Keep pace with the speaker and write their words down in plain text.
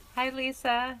Hi,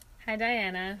 Lisa. Hi,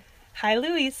 Diana. Hi,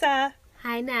 Louisa.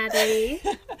 Hi, Natalie.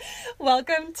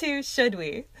 Welcome to Should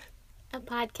We? A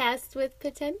podcast with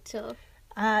potential.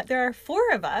 There are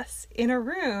 4 of us in a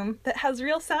room that has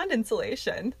real sound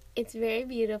insulation. It's very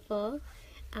beautiful.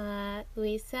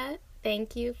 Luisa,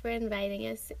 thank you for inviting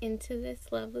us into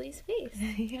this lovely space.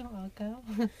 You're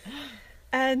welcome.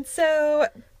 And so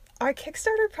our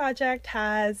Kickstarter project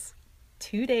has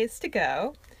 2 days to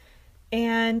go.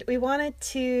 And we wanted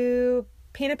to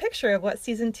paint a picture of what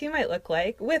season 2 might look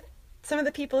like with some of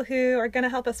the people who are going to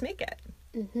help us make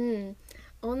it.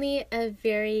 Only a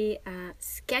very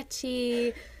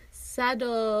sketchy,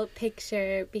 subtle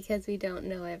picture because we don't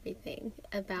know everything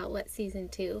about what season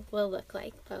 2 will look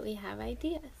like, but we have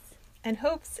ideas. And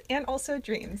hopes and also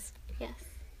dreams. Yes.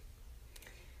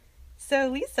 So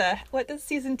Lisa, what does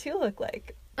season 2 look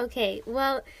like? Okay,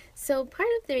 well, so part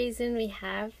of the reason we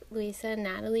have Luisa and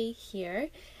Natalie here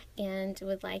and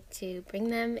would like to bring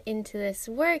them into this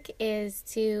work is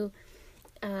to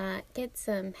get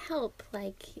some help,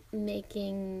 like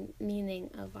making meaning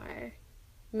of our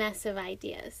mess of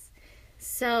ideas.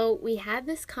 So we had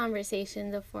this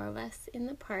conversation, the 4 of us, in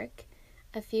the park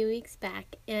a few weeks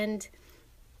back, and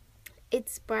it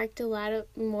sparked a lot of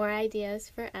more ideas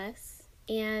for us,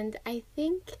 and I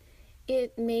think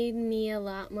it made me a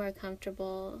lot more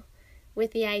comfortable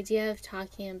with the idea of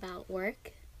talking about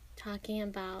work, talking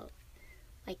about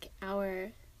like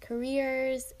our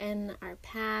careers and our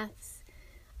paths.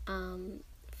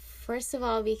 First of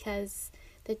all, because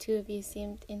the 2 of you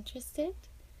seemed interested,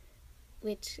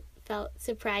 which felt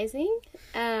surprising.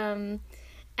 And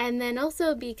then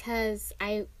also because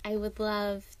I would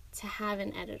love to have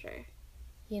an editor,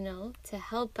 to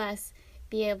help us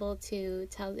be able to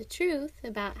tell the truth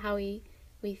about how we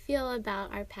feel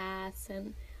about our paths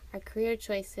and our career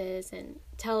choices and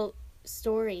tell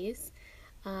stories,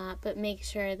 but make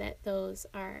sure that those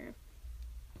are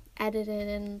edited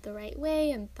in the right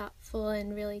way and thoughtful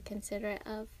and really considerate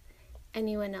of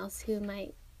anyone else who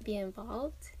might be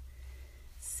involved.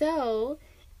 So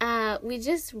we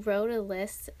just wrote a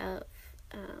list of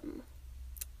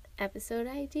episode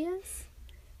ideas.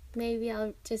 Maybe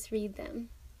I'll just read them.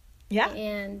 Yeah.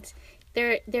 And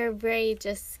they're very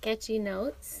just sketchy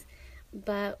notes,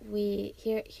 but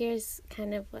here's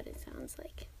kind of what it sounds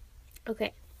like.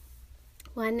 Okay.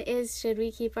 1 is, should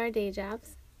we keep our day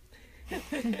jobs? 1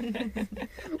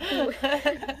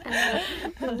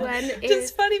 is,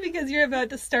 Just funny because you're about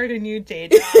to start a new day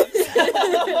job.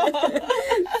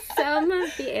 some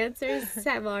of the answers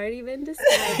have already been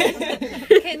decided.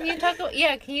 Can you talk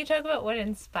about what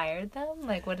inspired them?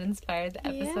 Like, what inspired the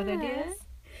episode ideas?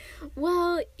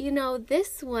 Well,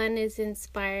 this one is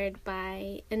inspired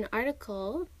by an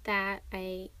article that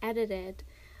I edited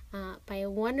by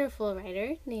a wonderful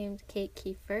writer named Kate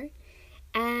Kiefer.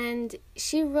 And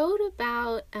she wrote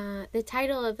about, the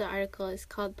title of the article is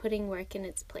called Putting Work in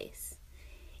Its Place.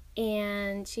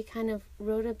 And she kind of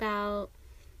wrote about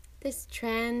this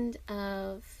trend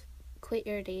of quit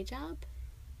your day job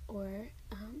or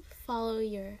follow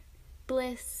your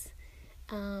bliss.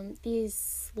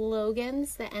 These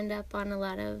slogans that end up on a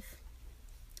lot of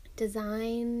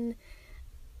design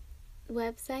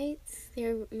websites.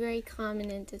 They're very common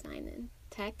in design and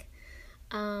tech.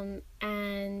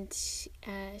 And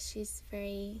she's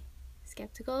very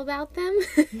skeptical about them.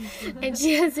 And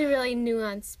she has a really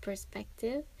nuanced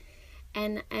perspective.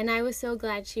 And I was so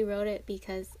glad she wrote it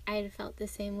because I had felt the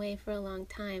same way for a long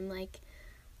time. Like,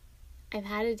 I've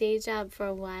had a day job for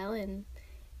a while and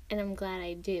I'm glad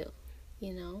I do,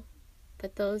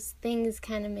 But those things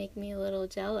kind of make me a little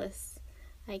jealous,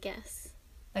 I guess.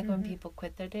 Like when people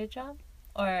quit their day job?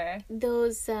 Or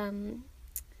Those,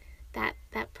 that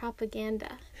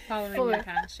propaganda. Following your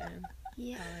passion.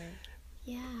 Yeah.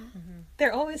 Yeah.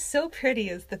 They're always so pretty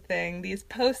is the thing, these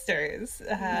posters.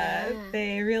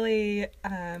 They really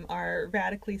are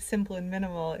radically simple and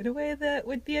minimal in a way that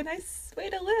would be a nice way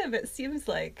to live, it seems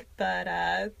like. But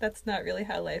that's not really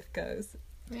how life goes.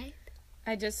 Right.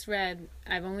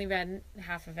 I've only read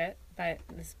half of it, but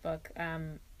this book,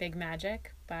 Big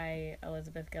Magic by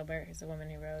Elizabeth Gilbert, who's the woman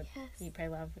who wrote Eat, Pray,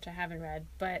 Love, which I haven't read.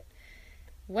 But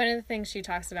one of the things she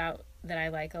talks about that I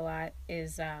like a lot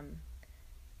is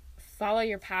follow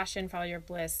your passion, follow your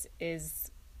bliss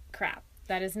is crap.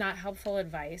 That is not helpful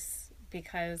advice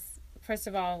because, first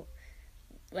of all,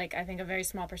 like, I think a very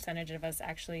small percentage of us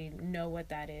actually know what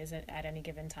that is at any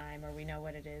given time, or we know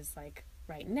what it is, like,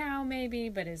 right now maybe,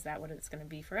 but is that what it's going to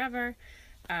be forever?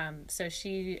 So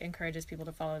she encourages people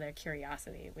to follow their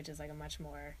curiosity, which is like a much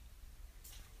more,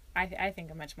 I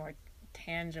think a much more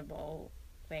tangible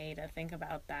way to think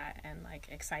about that and like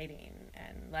exciting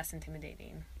and less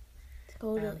intimidating.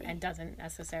 Totally. And doesn't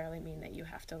necessarily mean that you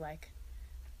have to like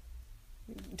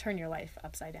turn your life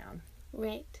upside down.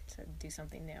 Right. To do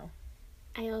something new.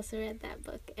 I also read that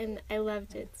book and I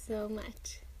loved it so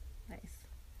much. Nice.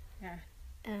 Yeah.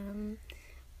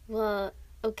 Well,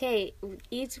 okay,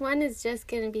 each one is just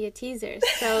going to be a teaser.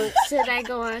 So should I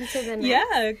go on to the next?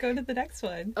 Yeah, go to the next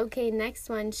one. Okay, next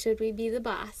one, Should We Be the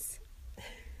Boss?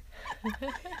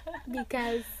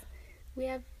 Because we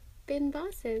have been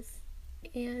bosses.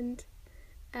 And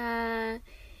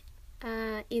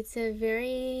it's a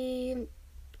very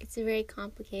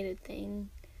complicated thing.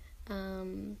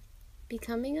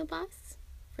 Becoming a boss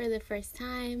for the first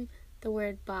time. The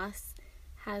word boss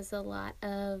has a lot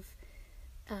of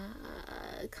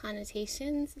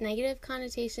connotations, negative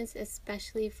connotations,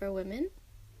 especially for women.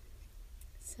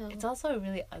 So It's also a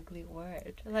really ugly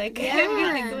word. Like, Yeah. if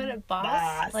you think about it,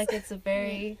 boss, Boss. like, it's a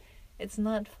very, it's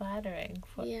not flattering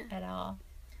Yeah. at all.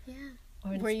 yeah.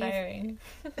 Or Were you- inspiring.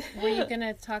 Were you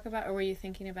gonna talk about, or were you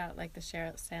thinking about like the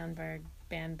Sheryl Sandberg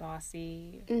Band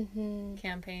Bossy Mm-hmm.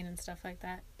 campaign and stuff like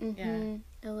that? Mm-hmm.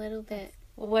 A little bit.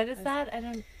 What is that? I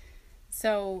don't...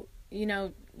 So, you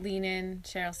know, Lean In,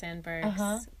 Sheryl Sandberg's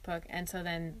Uh-huh. book, and so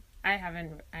then I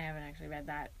haven't actually read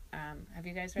that. Have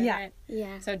you guys read Yeah. it?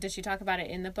 Yeah. So did she talk about it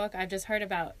in the book? I've just heard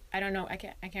about, I don't know, I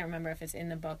can't remember if it's in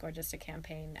the book or just a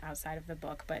campaign outside of the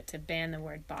book, but to ban the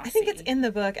word bossy. I think it's in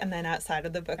the book and then outside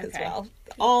of the book as Okay. well.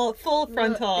 All full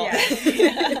frontal,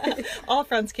 all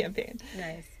fronts campaign.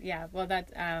 Nice. Yeah. Well,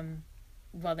 that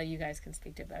that you guys can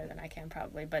speak to it better than I can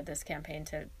probably, but this campaign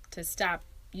to stop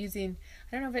using,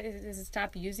 I don't know if it is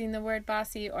stop using the word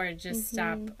bossy or just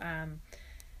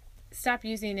stop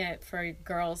using it for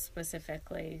girls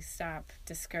specifically. Stop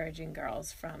discouraging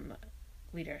girls from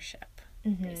leadership,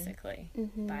 basically,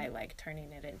 by like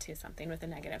turning it into something with a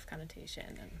negative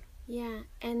connotation. And Yeah,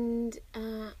 and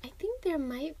I think there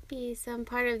might be some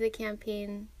part of the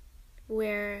campaign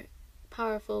where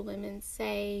powerful women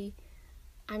say,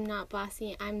 I'm not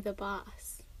bossy, I'm the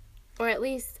boss. Or at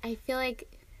least I feel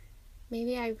like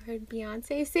maybe I've heard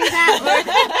Beyonce say that, or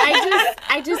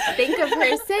I just think of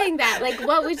her saying that. Like,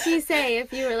 what would she say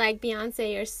if you were like,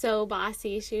 Beyonce, you're so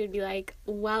bossy? She would be like,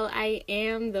 well, I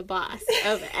am the boss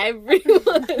of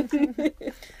everyone.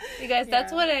 You guys,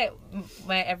 that's what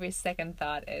my every second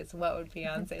thought is. What would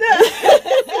Beyonce do?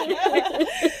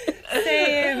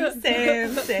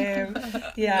 Same.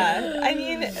 Yeah. I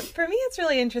mean, for me, it's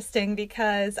really interesting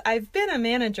because I've been a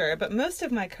manager, but most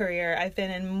of my career, I've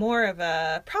been in more of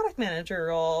a product manager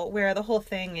role where the whole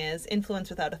thing is influence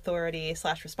without authority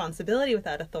 / responsibility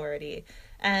without authority.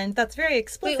 And that's very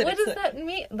explicit. Wait, what does that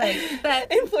mean? Like,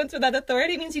 that... Influence without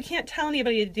authority means you can't tell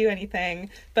anybody to do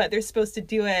anything, but they're supposed to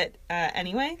do it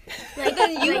anyway. Like,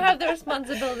 then you have the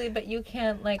responsibility, but you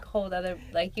can't, like, hold other...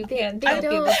 Like, you can't tell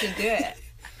people to do it.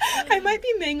 I might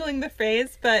be mangling the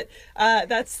phrase, but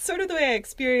that's sort of the way I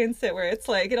experience it, where it's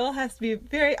like, it all has to be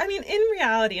very, I mean, in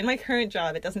reality, in my current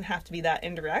job, it doesn't have to be that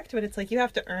indirect, but it's like, you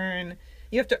have to earn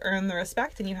the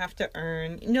respect, and you have to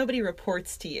earn, nobody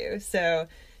reports to you. So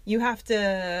you have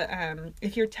to,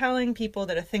 if you're telling people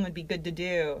that a thing would be good to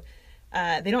do,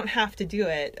 they don't have to do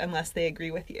it unless they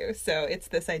agree with you. So it's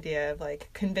this idea of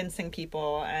like convincing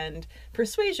people and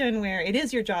persuasion, where it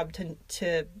is your job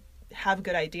to have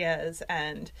good ideas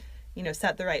and, you know,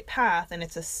 set the right path, and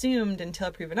it's assumed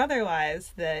until proven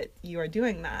otherwise that you are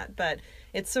doing that. But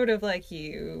it's sort of like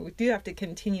you do have to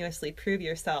continuously prove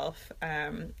yourself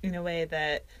in a way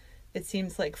that it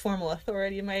seems like formal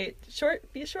authority might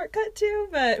be a shortcut to,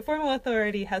 but formal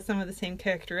authority has some of the same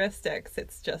characteristics.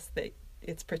 It's just that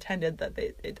it's pretended that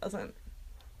it doesn't.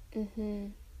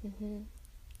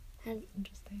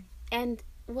 Interesting. And,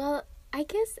 well, I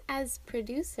guess as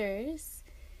producers,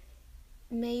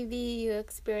 maybe you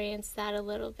experience that a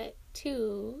little bit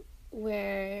too,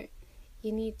 where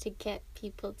you need to get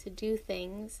people to do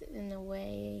things in a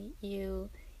way you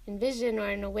envision or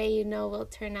in a way you know will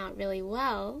turn out really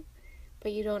well,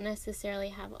 but you don't necessarily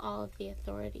have all of the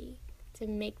authority to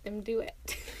make them do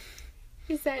it.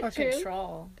 Is that or true?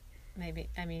 control,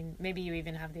 maybe. I mean, maybe you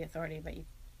even have the authority, but you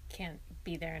can't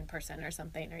be there in person or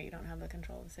something, or you don't have the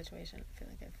control of the situation. I feel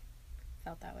like I've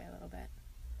felt that way a little bit.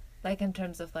 Like, in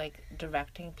terms of, like,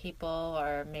 directing people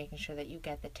or making sure that you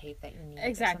get the tape that you need.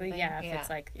 Exactly. Or Yeah. something? If it's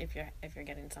like if you're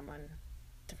getting someone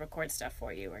to record stuff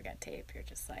for you or get tape, you're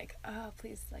just like, oh,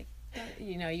 please, like,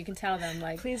 you know, you can tell them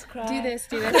like, Please cry. do this.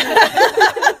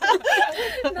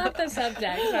 Not the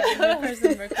subject, but the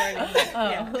person recording.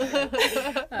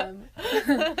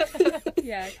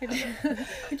 Yeah.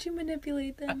 Could you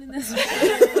manipulate them in this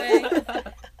way?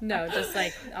 No, just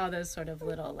like all those sort of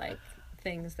little like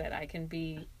things that I can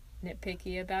be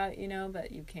nitpicky about, you know,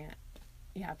 but you can't.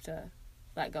 You have to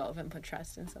let go of and put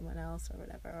trust in someone else or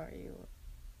whatever, or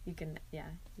you can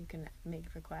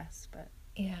make requests, but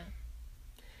yeah.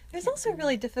 There's also a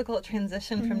really difficult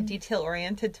transition from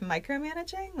detail-oriented to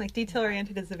micromanaging. Like,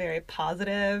 detail-oriented is a very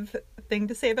positive thing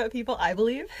to say about people, I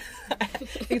believe. I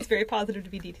think it's very positive to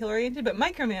be detail-oriented, but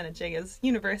micromanaging is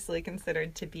universally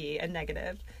considered to be a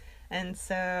negative. And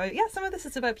so, yeah, some of this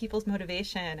is about people's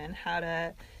motivation and how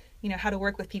to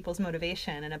work with people's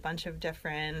motivation in a bunch of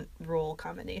different role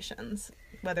combinations,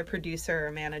 whether producer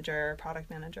or manager or product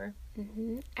manager.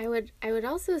 Mm-hmm. I would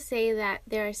also say that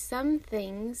there are some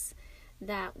things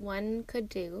that one could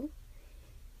do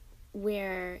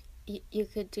where you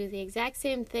could do the exact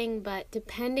same thing, but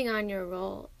depending on your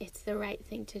role, it's the right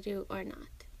thing to do or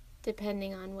not,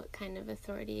 depending on what kind of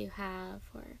authority you have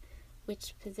or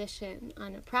which position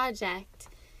on a project.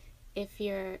 If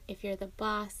you're the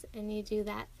boss and you do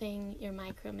that thing, you're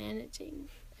micromanaging.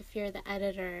 If you're the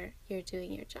editor, you're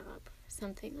doing your job,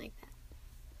 something like that.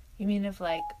 You mean if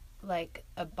like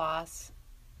a boss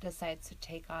decides to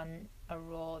take on a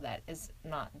role that is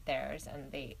not theirs and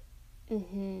they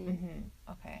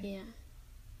okay. Yeah.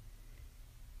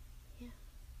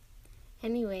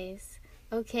 Anyways,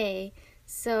 okay,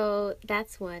 so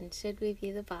that's one. Should we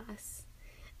be the boss?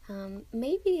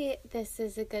 Maybe this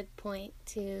is a good point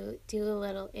to do a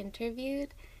little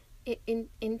interlude.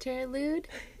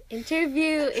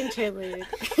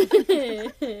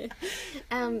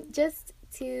 Just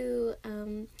to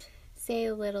say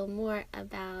a little more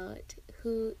about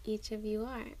who each of you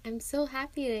are. I'm so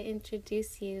happy to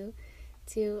introduce you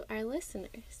to our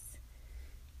listeners.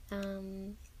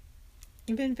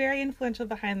 You've been very influential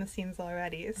behind the scenes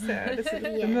already, so this is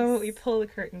the moment we pull the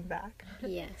curtain back.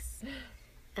 Yes.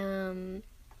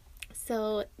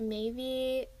 So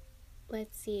maybe,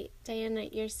 let's see, Diana,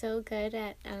 you're so good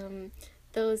at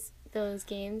those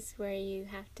games where you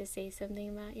have to say something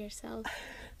about yourself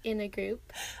in a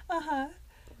group.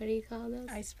 What do you call those?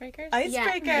 Icebreakers?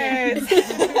 Icebreakers!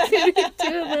 Yeah.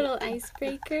 Do a little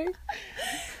icebreaker.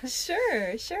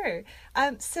 Sure.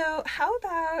 So how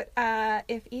about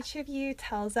if each of you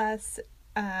tells us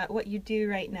what you do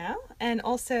right now, and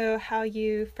also how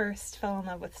you first fell in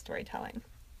love with storytelling.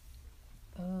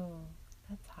 Oh,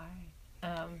 that's hard.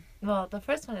 Well, the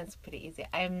first one is pretty easy.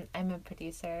 I'm a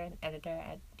producer and editor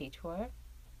at Detour.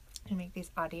 I make these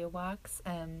audio walks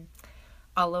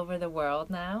all over the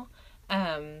world now.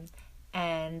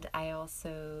 And I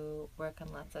also work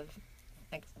on lots of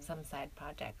some side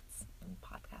projects,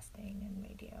 podcasting and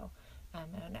radio.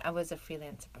 And I was a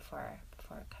freelancer before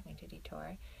coming to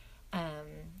Detour.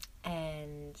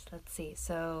 And let's see.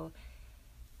 So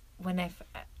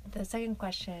the second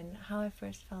question, how I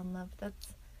first fell in love,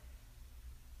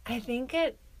 I think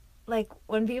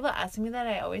when people ask me that,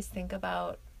 I always think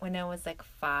about when I was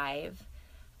 5,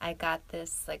 I got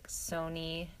this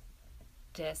Sony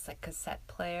disc cassette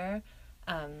player,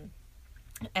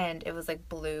 and it was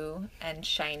blue and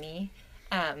shiny,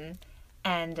 and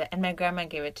my grandma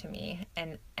gave it to me,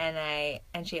 and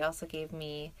she also gave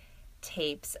me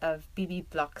tapes of Bibi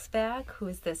Blocksberg, who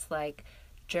is this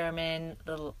German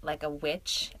little a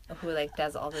witch who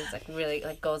does all this really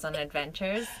goes on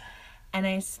adventures. And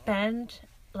I spent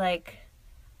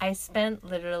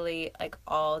literally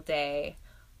all day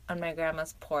on my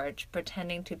grandma's porch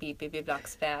pretending to be Bibi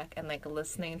Blocksberg and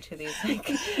listening to these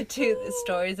to the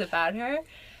stories about her,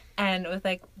 and with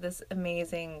this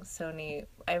amazing Sony,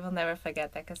 I will never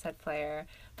forget that cassette player.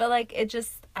 But it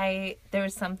just there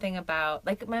was something about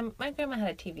my grandma had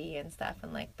a TV and stuff,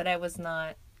 and but I was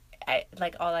not,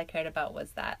 all I cared about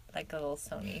was that little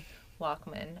Sony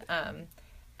Walkman,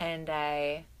 and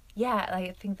I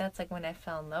think that's when I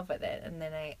fell in love with it, and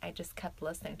then I just kept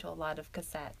listening to a lot of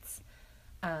cassettes,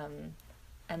 and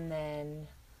then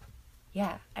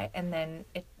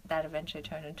that eventually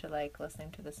turned into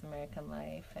listening to This American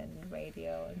Life and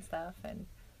radio and stuff,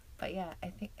 but yeah, I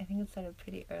think it started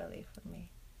pretty early for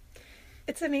me.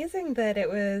 It's amazing that it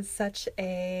was such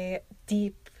a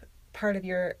deep part of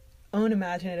your own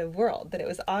imaginative world, that it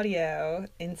was audio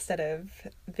instead of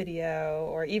video,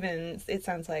 or even, it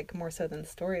sounds like, more so than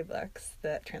storybooks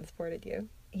that transported you.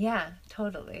 Yeah,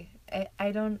 totally.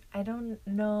 I don't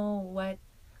know what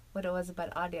it was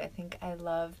about audio. I think I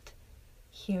loved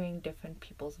hearing different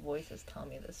people's voices tell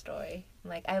me the story.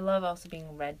 I love also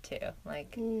being read to. I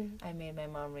made my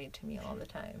mom read to me all the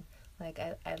time.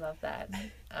 I love that.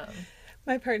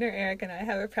 My partner Eric and I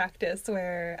have a practice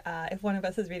where if one of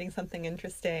us is reading something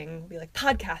interesting, we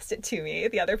podcast it to me,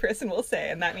 the other person will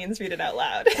say, and that means read it out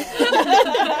loud.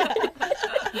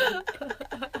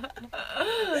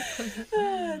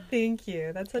 Thank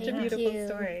you. That's such a Thank beautiful you.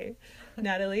 story,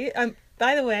 Natalie.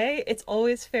 By the way, it's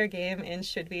always fair game in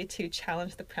Should We to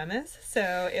challenge the premise.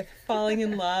 So if falling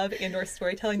in love and/or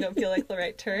storytelling don't feel like the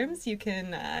right terms, you can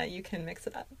mix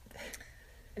it up.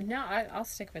 No, I'll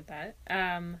stick with that.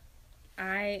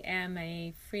 I am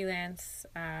a freelance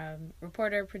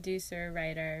reporter, producer,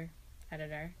 writer,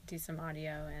 editor. Do some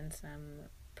audio and some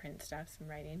print stuff, some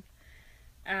writing.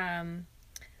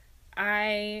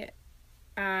 I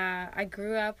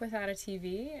grew up without a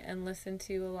TV and listened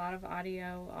to a lot of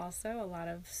audio, also a lot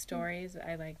of stories.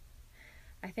 I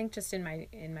think just in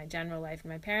my general life,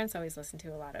 my parents always listened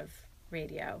to a lot of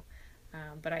radio,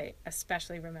 but I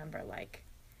especially remember like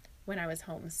when I was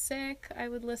homesick, I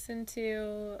would listen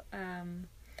to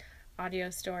audio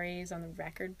stories on the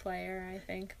record player, I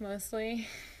think, mostly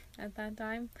at that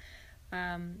time.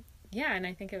 Yeah, and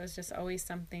I think it was just always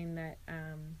something that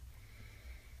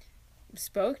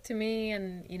spoke to me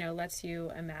and, you know, lets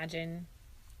you imagine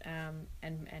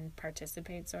and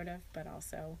participate sort of, but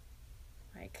also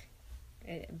like,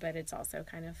 but it's also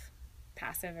kind of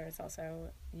passive, or it's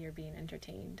also you're being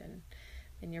entertained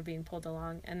and you're being pulled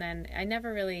along. And then I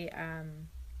never really,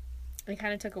 it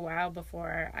kind of took a while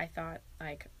before I thought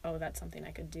like, oh, that's something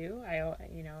I could do. I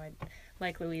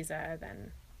like Louisa,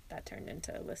 then that turned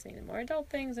into listening to more adult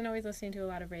things and always listening to a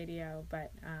lot of radio.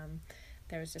 But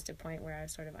there was just a point where I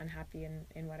was sort of unhappy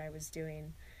in what I was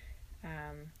doing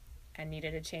and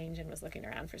needed a change and was looking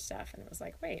around for stuff. And it was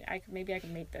like, wait, maybe I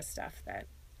could make this stuff that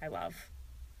I love.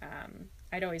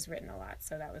 I'd always written a lot,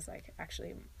 so that was like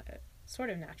actually a sort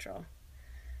of natural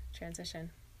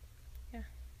transition. Yeah.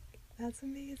 That's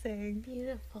amazing.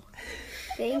 Beautiful.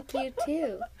 Thank you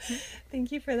too.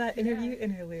 Thank you for that interview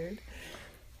interlude.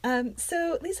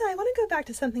 So, Lisa, I want to go back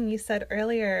to something you said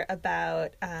earlier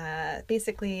about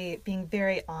basically being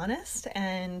very honest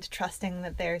and trusting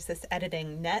that there's this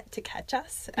editing net to catch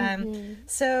us.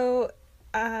 So,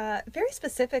 very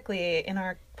specifically in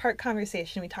our part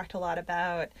conversation, we talked a lot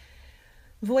about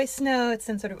voice notes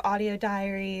and sort of audio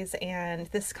diaries and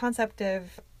this concept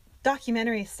of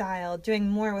documentary style, doing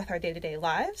more with our day-to-day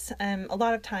lives. A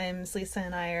lot of times Lisa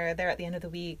and I are there at the end of the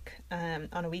week, on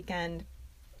a weekend,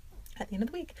 at the end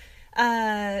of the week,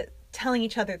 telling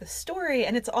each other the story,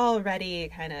 and it's already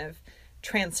kind of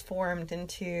transformed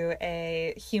into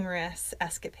a humorous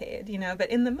escapade, you know,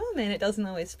 but in the moment it doesn't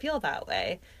always feel that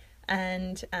way.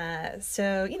 And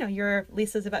so, you know,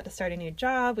 Lisa's about to start a new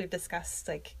job. We've discussed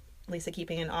like Lisa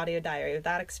keeping an audio diary of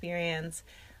that experience.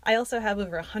 I also have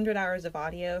over 100 hours of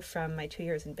audio from my 2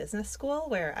 years in business school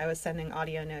where I was sending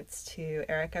audio notes to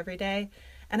Eric every day.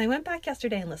 And I went back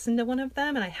yesterday and listened to one of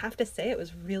them, and I have to say it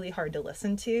was really hard to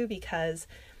listen to because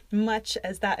much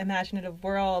as that imaginative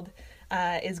world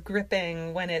is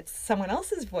gripping when it's someone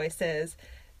else's voices,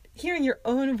 hearing your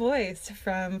own voice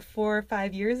from 4 or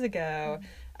 5 years ago,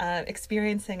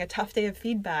 experiencing a tough day of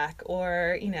feedback,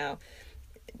 or, you know,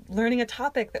 learning a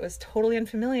topic that was totally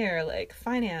unfamiliar, like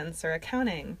finance or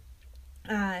accounting,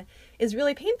 is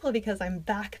really painful because I'm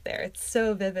back there. It's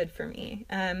so vivid for me.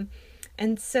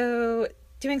 And so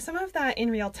doing some of that in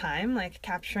real time, like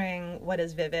capturing what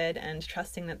is vivid and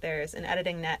trusting that there's an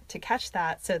editing net to catch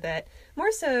that, so that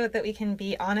more so that we can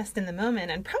be honest in the moment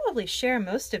and probably share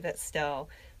most of it still,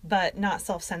 but not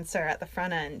self-censor at the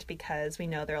front end, because we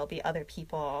know there will be other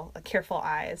people, careful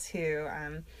eyes who,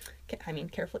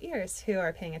 careful ears who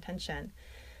are paying attention.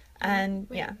 And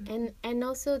right. Yeah. And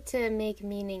also to make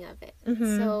meaning of it.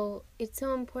 Mm-hmm. So it's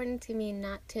so important to me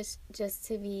not to just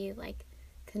to be like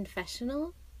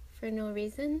confessional for no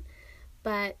reason,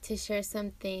 but to share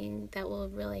something that will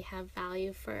really have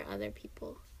value for other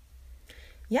people.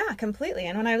 Yeah, completely.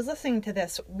 And when I was listening to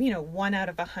this, you know, one out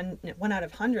of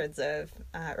hundreds of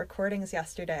recordings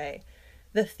yesterday,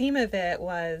 the theme of it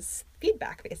was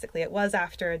feedback, basically. It was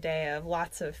after a day of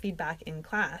lots of feedback in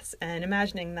class, and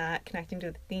imagining that connecting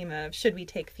to the theme of should we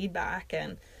take feedback,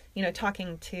 and, you know,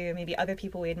 talking to maybe other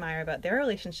people we admire about their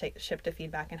relationship to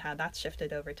feedback and how that's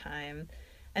shifted over time.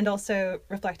 And also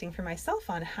reflecting for myself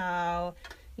on how,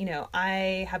 you know,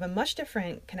 I have a much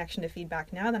different connection to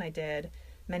feedback now than I did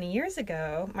many years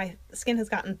ago. My skin has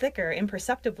gotten thicker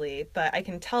imperceptibly, but I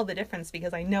can tell the difference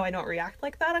because I know I don't react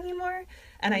like that anymore.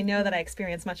 And I know that I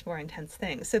experience much more intense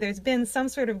things. So there's been some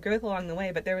sort of growth along the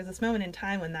way, but there was this moment in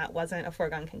time when that wasn't a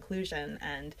foregone conclusion.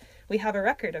 And we have a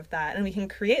record of that, and we can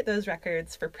create those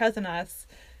records for present us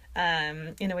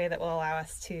in a way that will allow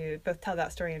us to both tell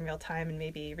that story in real time and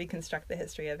maybe reconstruct the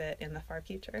history of it in the far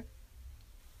future.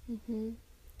 Mm-hmm.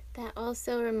 That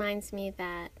also reminds me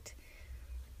that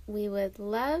we would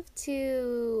love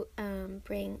to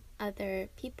bring other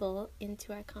people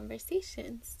into our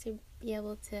conversations to be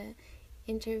able to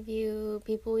interview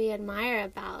people we admire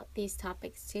about these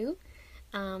topics too.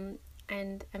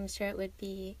 And I'm sure it would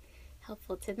be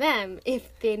helpful to them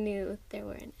if they knew there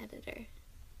were an editor.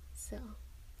 So,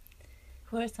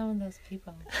 who are some of those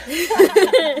people?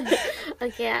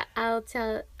 Okay, I'll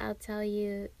tell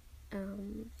you.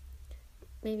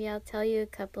 Maybe I'll tell you a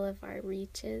couple of our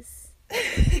reaches.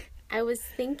 I was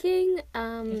thinking.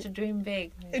 You should dream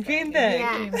big. Dream big.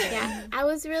 Yeah. I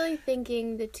was really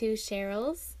thinking the two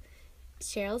Cheryls,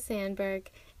 Sheryl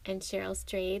Sandberg and Cheryl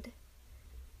Strayed.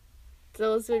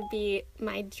 Those would be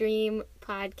my dream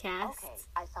podcasts. Okay,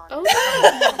 I found Oh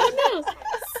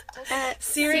no!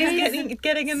 Siri's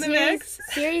getting in the mix.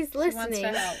 Siri's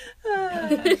listening.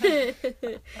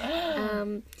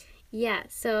 Yeah,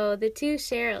 so the two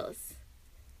Cheryls,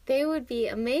 they would be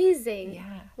amazing.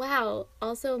 Yeah. Wow.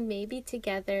 Also, maybe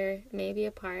together, maybe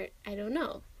apart. I don't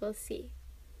know. We'll see.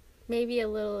 Maybe a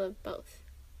little of both.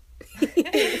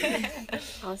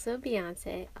 Also,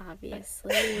 Beyonce,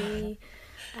 obviously.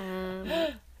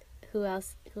 Who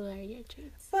else? Who are your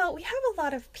dreams? Well, we have a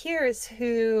lot of peers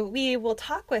who we will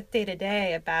talk with day to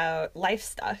day about life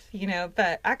stuff,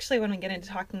 but actually when we get into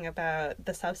talking about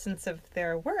the substance of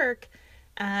their work,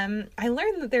 I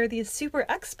learned that there are these super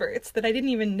experts that I didn't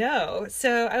even know.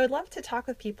 So I would love to talk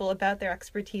with people about their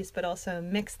expertise, but also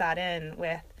mix that in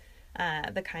with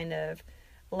the kind of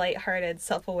lighthearted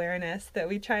self-awareness that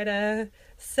we try to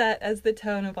set as the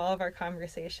tone of all of our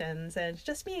conversations and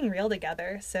just being real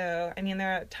together. So, I mean,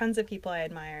 there are tons of people I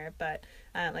admire, but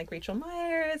like Rachel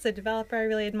Myers, a developer I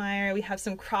really admire. We have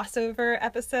some crossover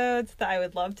episodes that I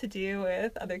would love to do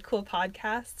with other cool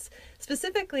podcasts.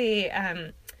 Specifically,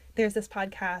 there's this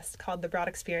podcast called The Broad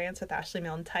Experience with Ashley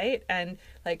Milne-Tite, and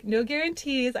like no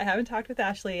guarantees, I haven't talked with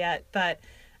Ashley yet, but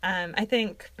I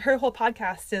think her whole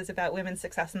podcast is about women's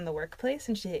success in the workplace,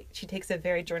 and she takes a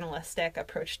very journalistic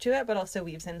approach to it, but also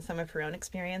weaves in some of her own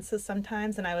experiences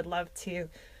sometimes, and I would love to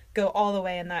go all the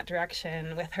way in that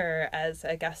direction with her as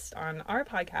a guest on our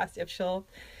podcast if she'll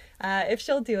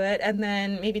do it, and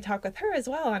then maybe talk with her as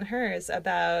well on hers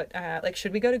about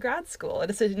should we go to grad school, a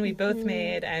decision we both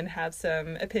made and have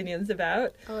some opinions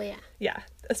about. Oh yeah. Yeah,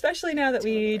 especially now that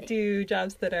we do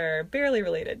jobs that are barely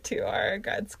related to our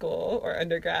grad school or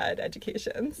undergrad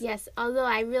educations. Yes, although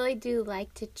I really do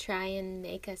like to try and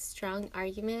make a strong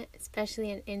argument, especially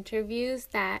in interviews,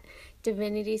 that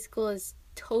divinity school is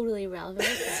totally relevant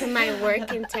to my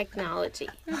work in technology.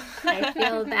 I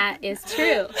feel that is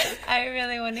true. I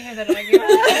really want to hear that argument.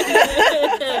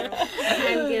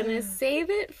 I'm gonna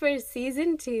save it for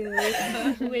season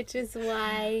 2, which is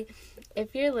why,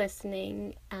 if you're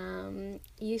listening,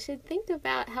 you should think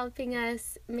about helping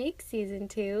us make season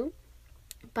 2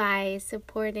 by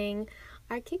supporting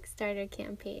our Kickstarter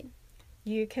campaign.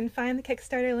 You can find the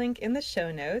Kickstarter link in the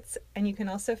show notes, and you can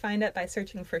also find it by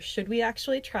searching for Should We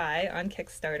Actually Try on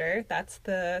Kickstarter. That's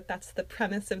the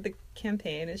premise of the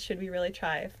campaign, is should we really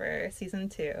try for season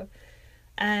 2.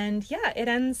 And yeah, it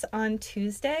ends on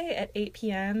Tuesday at 8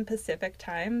 p.m. Pacific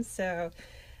time, so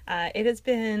it has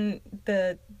been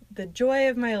the joy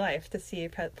of my life to see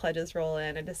pledges roll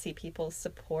in and to see people's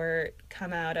support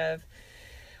come out of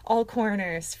all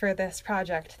corners for this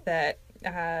project that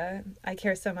I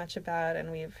care so much about,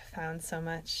 and we've found so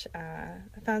much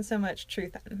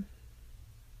truth in.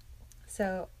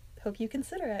 So hope you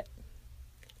consider it.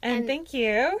 And thank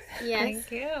you. Yes.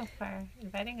 Thank you for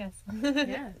inviting us.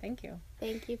 Yeah, thank you.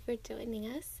 Thank you for joining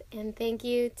us, and thank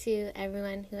you to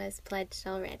everyone who has pledged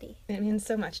already. It means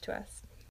so much to us.